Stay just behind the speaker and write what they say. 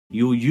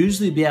You'll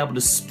usually be able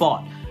to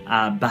spot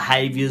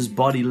behaviors,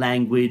 body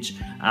language,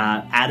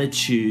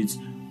 attitudes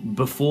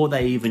before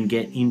they even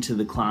get into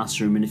the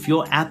classroom. And if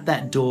you're at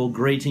that door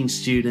greeting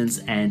students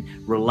and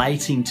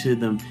relating to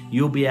them,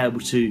 you'll be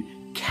able to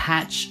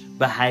catch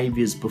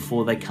behaviors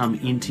before they come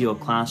into your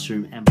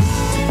classroom.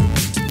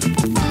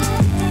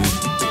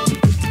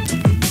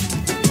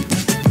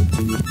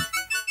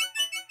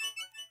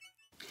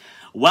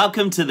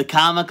 Welcome to the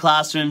Calmer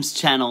Classrooms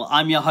channel.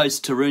 I'm your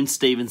host, Tarun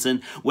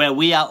Stevenson, where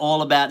we are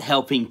all about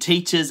helping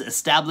teachers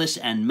establish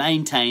and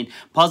maintain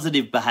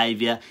positive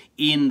behaviour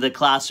in the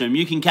classroom.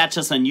 You can catch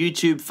us on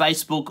YouTube,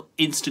 Facebook,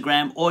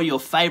 Instagram, or your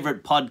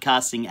favourite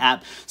podcasting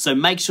app. So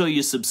make sure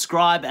you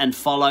subscribe and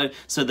follow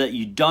so that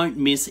you don't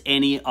miss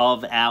any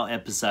of our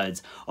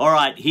episodes. All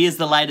right, here's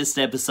the latest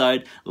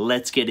episode.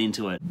 Let's get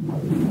into it.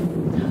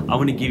 I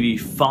want to give you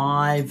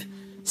 5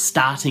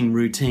 starting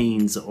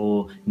routines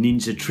or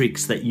ninja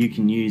tricks that you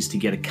can use to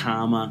get a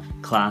calmer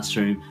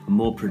classroom, a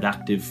more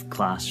productive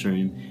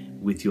classroom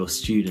with your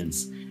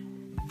students.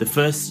 The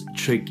first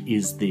trick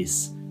is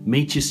this: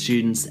 meet your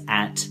students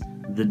at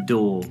the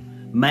door.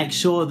 Make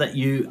sure that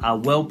you are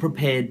well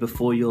prepared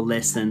before your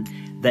lesson,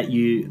 that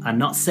you are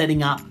not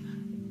setting up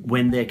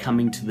when they're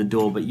coming to the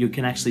door, but you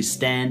can actually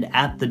stand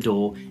at the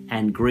door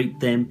and greet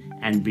them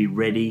and be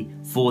ready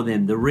for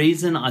them. The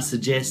reason I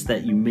suggest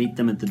that you meet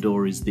them at the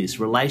door is this: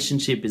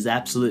 relationship is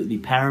absolutely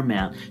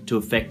paramount to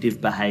effective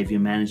behavior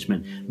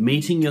management.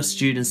 Meeting your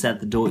students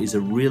at the door is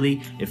a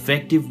really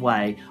effective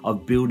way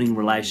of building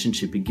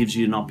relationship. It gives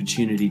you an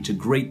opportunity to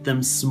greet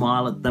them,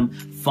 smile at them,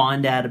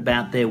 find out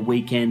about their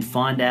weekend,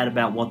 find out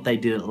about what they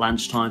did at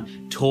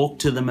lunchtime, talk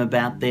to them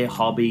about their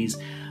hobbies.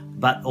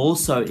 But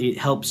also it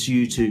helps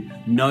you to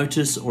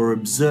notice or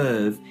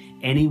observe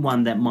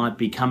anyone that might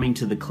be coming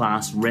to the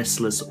class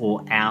restless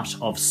or out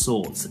of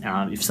sorts.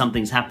 If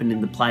something's happened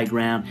in the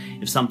playground,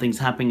 if something's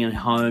happening at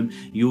home,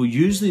 you'll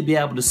usually be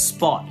able to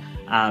spot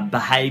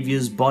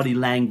behaviors, body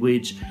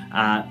language,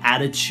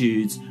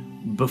 attitudes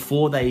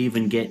before they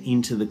even get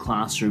into the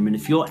classroom. And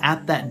if you're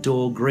at that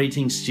door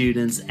greeting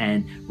students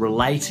and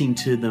relating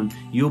to them,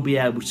 you'll be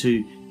able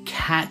to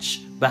catch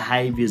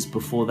behaviors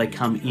before they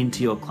come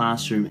into your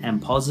classroom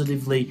and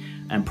positively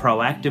and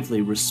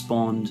proactively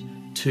respond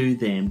to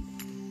them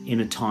in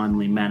a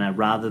timely manner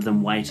rather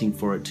than waiting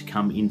for it to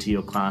come into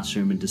your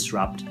classroom and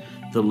disrupt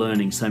the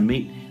learning. So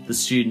meet the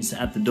students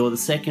at the door. The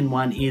second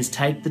one is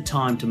take the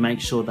time to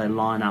make sure they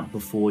line up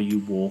before you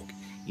walk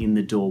in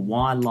the door.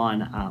 Why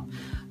line up?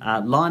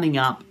 Lining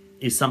up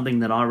is something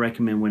that I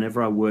recommend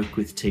whenever I work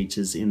with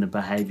teachers in the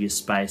behaviour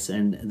space,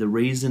 and the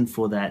reason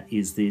for that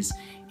is this: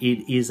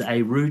 it is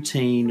a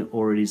routine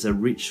or it is a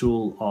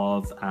ritual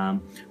of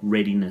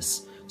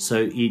readiness.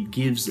 So it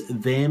gives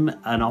them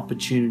an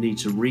opportunity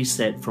to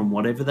reset from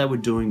whatever they were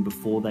doing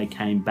before they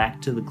came back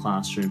to the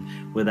classroom,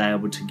 where they're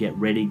able to get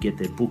ready, get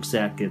their books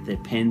out, get their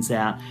pens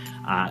out,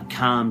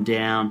 calm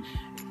down,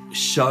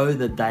 show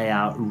that they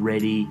are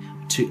ready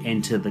to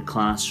enter the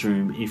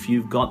classroom. If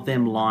you've got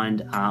them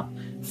lined up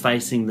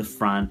facing the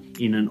front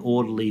in an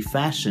orderly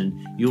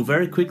fashion, you'll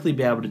very quickly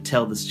be able to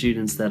tell the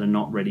students that are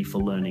not ready for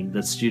learning,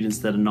 the students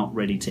that are not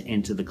ready to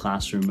enter the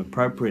classroom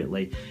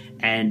appropriately.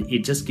 And it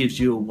just gives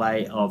you a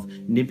way of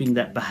nipping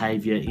that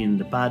behavior in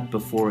the bud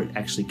before it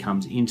actually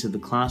comes into the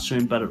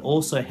classroom, but it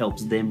also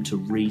helps them to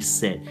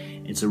reset.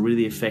 It's a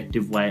really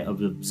effective way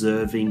of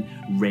observing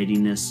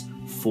readiness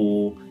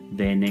for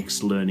their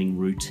next learning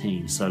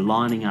routine. So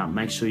lining up,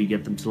 make sure you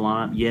get them to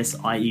line up. Yes,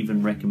 I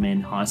even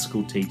recommend high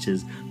school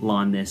teachers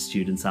line their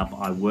students up.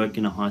 I work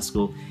in a high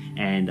school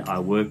and I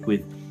work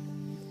with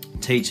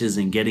teachers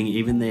and getting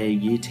even their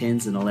year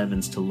 10s and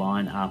 11s to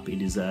line up.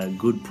 It is a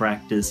good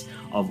practice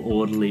of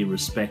orderly,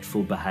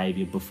 respectful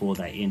behaviour before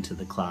they enter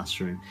the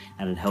classroom,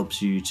 and it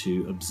helps you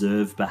to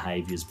observe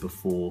behaviours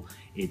before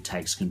it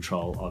takes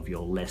control of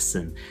your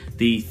lesson.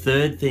 The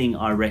third thing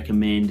I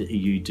recommend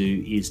you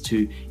do is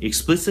to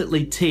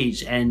explicitly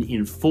teach and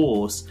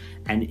enforce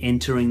an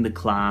entering the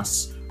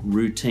class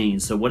routine.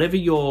 So whatever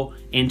your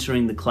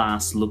entering the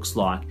class looks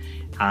like,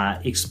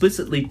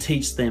 explicitly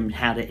teach them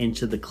how to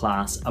enter the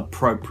class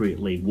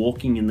appropriately,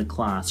 walking in the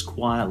class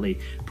quietly,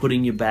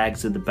 putting your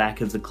bags at the back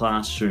of the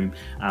classroom,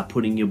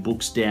 putting your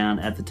books down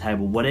at the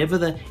table. Whatever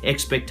the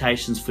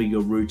expectations for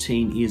your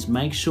routine is,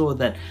 make sure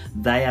that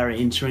they are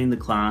entering the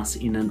class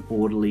in an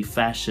orderly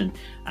fashion.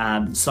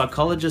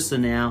 Psychologists are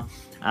now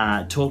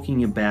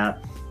talking about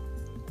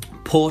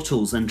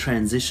portals and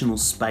transitional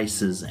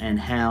spaces, and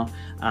how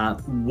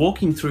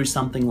walking through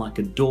something like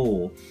a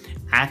door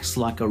acts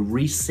like a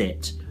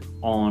reset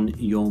on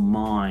your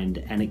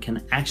mind, and it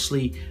can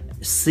actually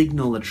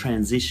signal a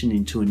transition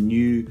into a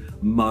new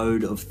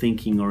mode of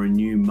thinking or a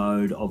new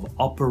mode of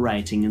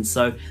operating. And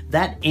so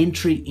that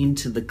entry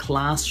into the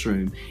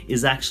classroom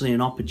is actually an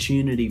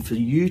opportunity for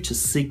you to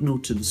signal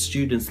to the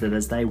students that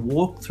as they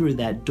walk through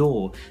that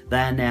door, they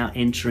are now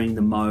entering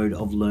the mode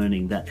of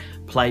learning, that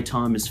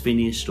playtime is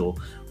finished, or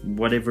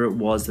whatever it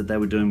was that they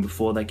were doing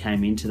before they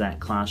came into that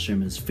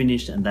classroom is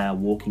finished and they are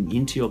walking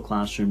into your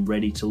classroom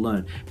ready to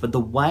learn. But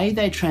the way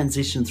they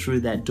transition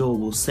through that door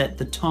will set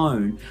the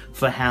tone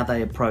for how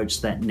they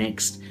approach that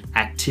next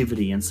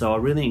activity. And so I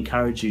really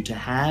encourage you to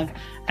have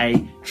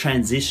a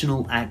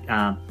transitional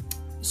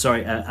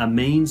a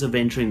means of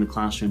entering the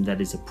classroom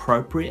that is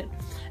appropriate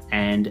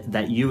and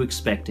that you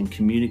expect, and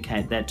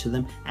communicate that to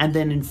them, and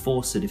then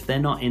enforce it. If they're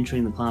not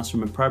entering the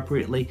classroom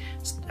appropriately,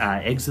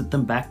 exit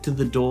them back to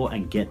the door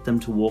and get them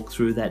to walk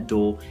through that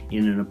door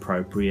in an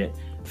appropriate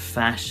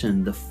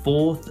fashion. The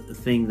fourth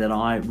thing that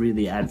I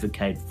really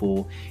advocate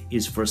for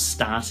is for a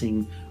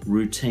starting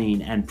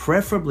routine, and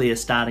preferably a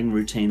starting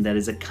routine that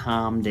is a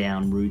calm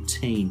down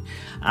routine.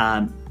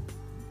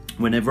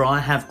 Whenever I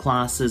have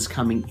classes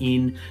coming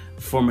in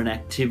from an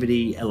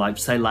activity like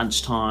say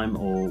lunchtime,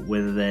 or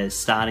whether they're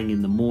starting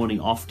in the morning,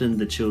 often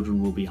the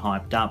children will be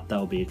hyped up,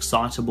 they'll be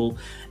excitable,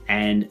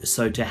 and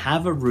so to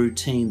have a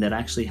routine that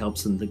actually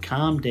helps them to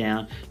calm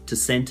down, to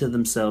center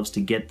themselves,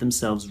 to get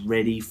themselves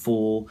ready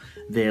for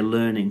their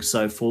learning.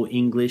 So for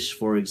English,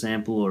 for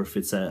example, or if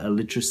it's a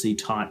literacy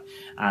type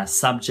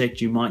subject,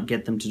 you might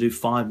get them to do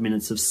 5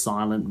 minutes of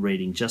silent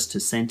reading just to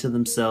center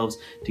themselves,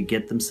 to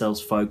get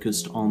themselves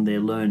focused on their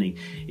learning.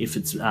 If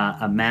it's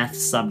a math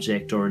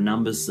subject or a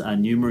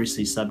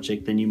numeracy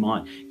subject, then you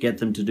might get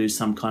them to do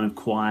some kind of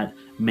quiet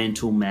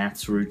mental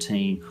maths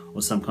routine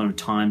or some kind of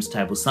times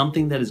table,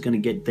 something that is going to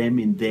get them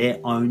in their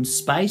own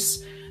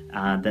space,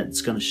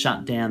 that's going to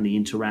shut down the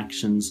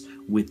interactions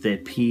with their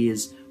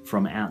peers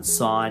from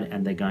outside,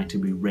 and they're going to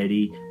be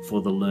ready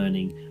for the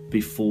learning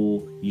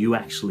before you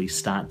actually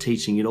start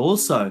teaching it.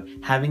 Also,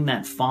 having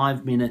that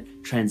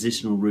 5-minute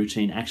transitional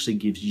routine actually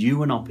gives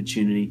you an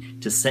opportunity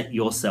to set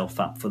yourself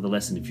up for the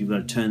lesson. If you've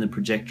got to turn the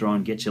projector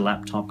on, get your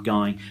laptop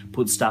going,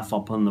 put stuff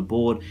up on the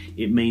board,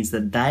 it means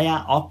that they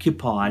are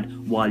occupied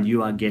while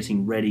you are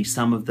getting ready.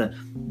 Some of the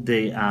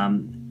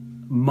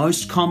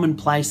most common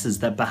places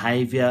that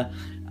behavior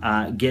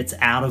gets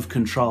out of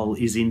control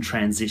is in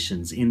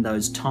transitions, in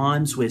those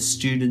times where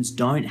students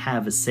don't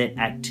have a set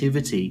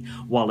activity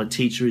while a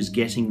teacher is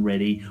getting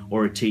ready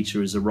or a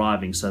teacher is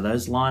arriving. So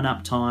those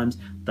line-up times,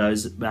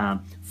 those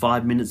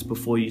 5 minutes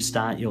before you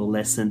start your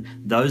lesson,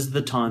 those are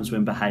the times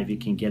when behavior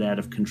can get out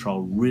of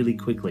control really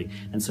quickly.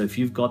 And so if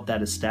you've got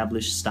that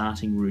established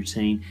starting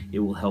routine, it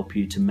will help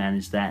you to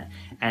manage that.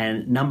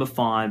 And number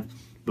 5,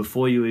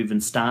 before you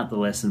even start the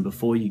lesson,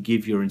 before you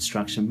give your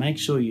instruction, make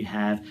sure you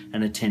have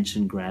an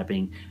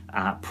attention-grabbing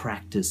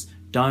practice.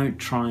 Don't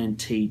try and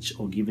teach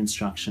or give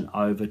instruction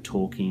over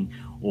talking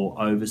or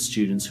over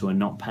students who are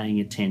not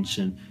paying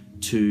attention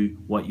to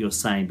what you're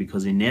saying,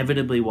 because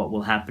inevitably what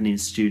will happen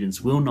is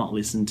students will not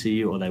listen to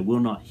you, or they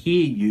will not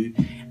hear you,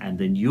 and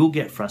then you'll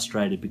get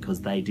frustrated because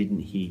they didn't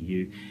hear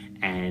you,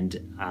 and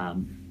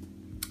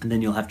then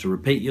you'll have to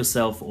repeat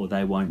yourself, or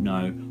they won't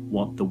know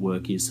what the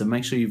work is. So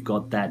make sure you've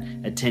got that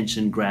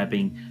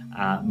attention-grabbing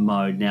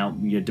mode. Now,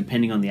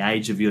 depending on the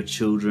age of your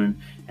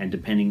children and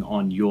depending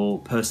on your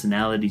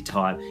personality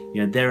type,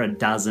 there are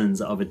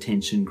dozens of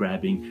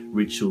attention-grabbing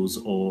rituals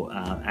or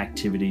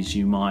activities.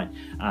 You might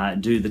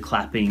do the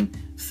clapping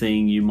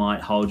thing. You might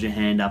hold your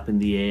hand up in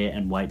the air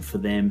and wait for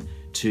them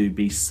to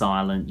be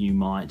silent. You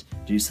might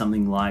do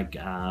something like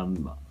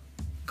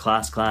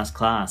class, class,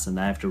 class, and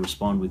they have to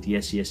respond with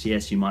yes, yes,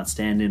 yes. You might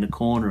stand in a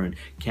corner and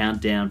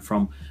count down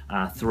from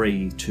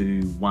 3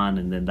 to 1,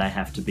 and then they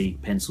have to be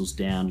pencils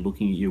down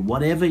looking at you.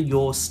 Whatever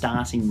your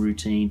starting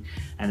routine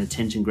and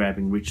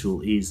attention-grabbing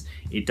ritual is,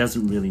 it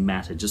doesn't really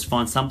matter. Just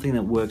find something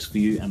that works for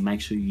you and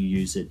make sure you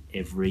use it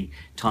every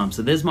time.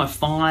 So there's my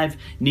 5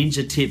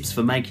 ninja tips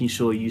for making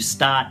sure you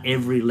start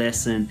every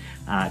lesson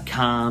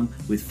calm,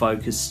 with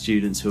focused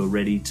students who are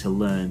ready to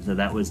learn. So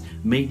that was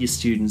meet your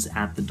students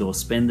at the door,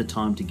 spend the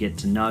time to get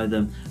to know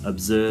them,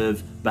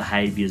 observe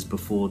behaviors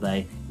before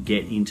they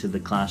get into the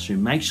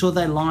classroom. Make sure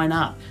they line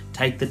up.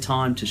 Take the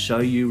time to show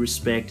you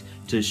respect,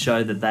 to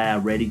show that they are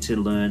ready to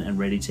learn and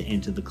ready to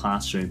enter the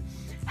classroom.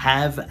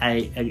 Have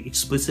an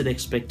explicit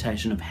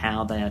expectation of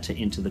how they are to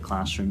enter the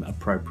classroom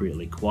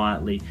appropriately,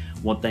 quietly,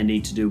 what they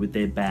need to do with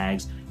their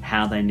bags,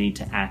 how they need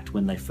to act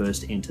when they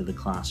first enter the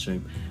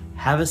classroom.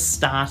 Have a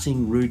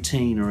starting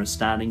routine or a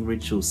starting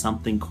ritual,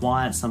 something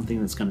quiet, something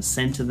that's going to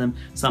center them,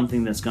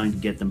 something that's going to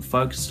get them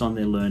focused on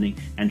their learning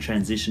and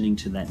transitioning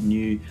to that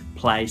new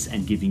place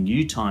and giving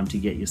you time to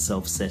get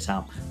yourself set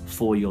up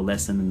for your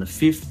lesson. And the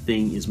 5th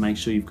thing is make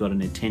sure you've got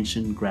an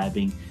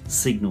attention-grabbing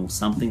signal,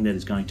 something that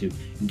is going to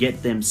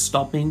get them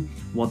stopping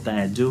what they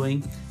are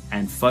doing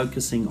and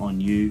focusing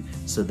on you,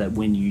 so that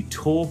when you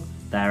talk,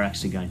 they're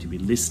actually going to be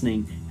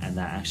listening and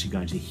they're actually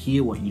going to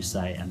hear what you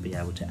say and be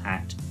able to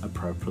act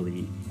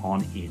appropriately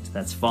on it.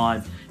 That's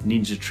 5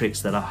 ninja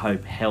tricks that I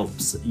hope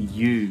helps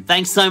you.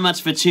 Thanks so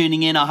much for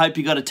tuning in. I hope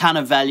you got a ton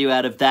of value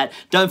out of that.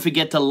 Don't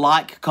forget to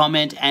like,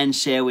 comment, and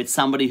share with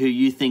somebody who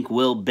you think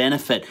will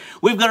benefit.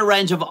 We've got a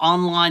range of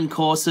online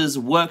courses,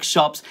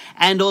 workshops,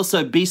 and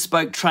also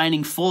bespoke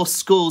training for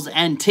schools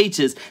and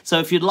teachers. So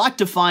if you'd like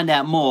to find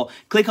out more,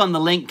 click on the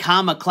link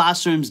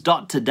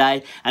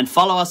karmaclassrooms.today and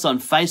follow us on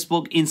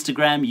Facebook,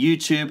 Instagram,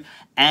 YouTube,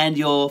 and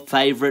your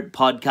favorite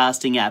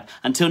podcasting app.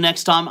 Until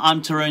next time,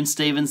 I'm Tarun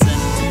Stevenson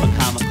for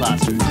Karma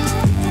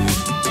Classroom.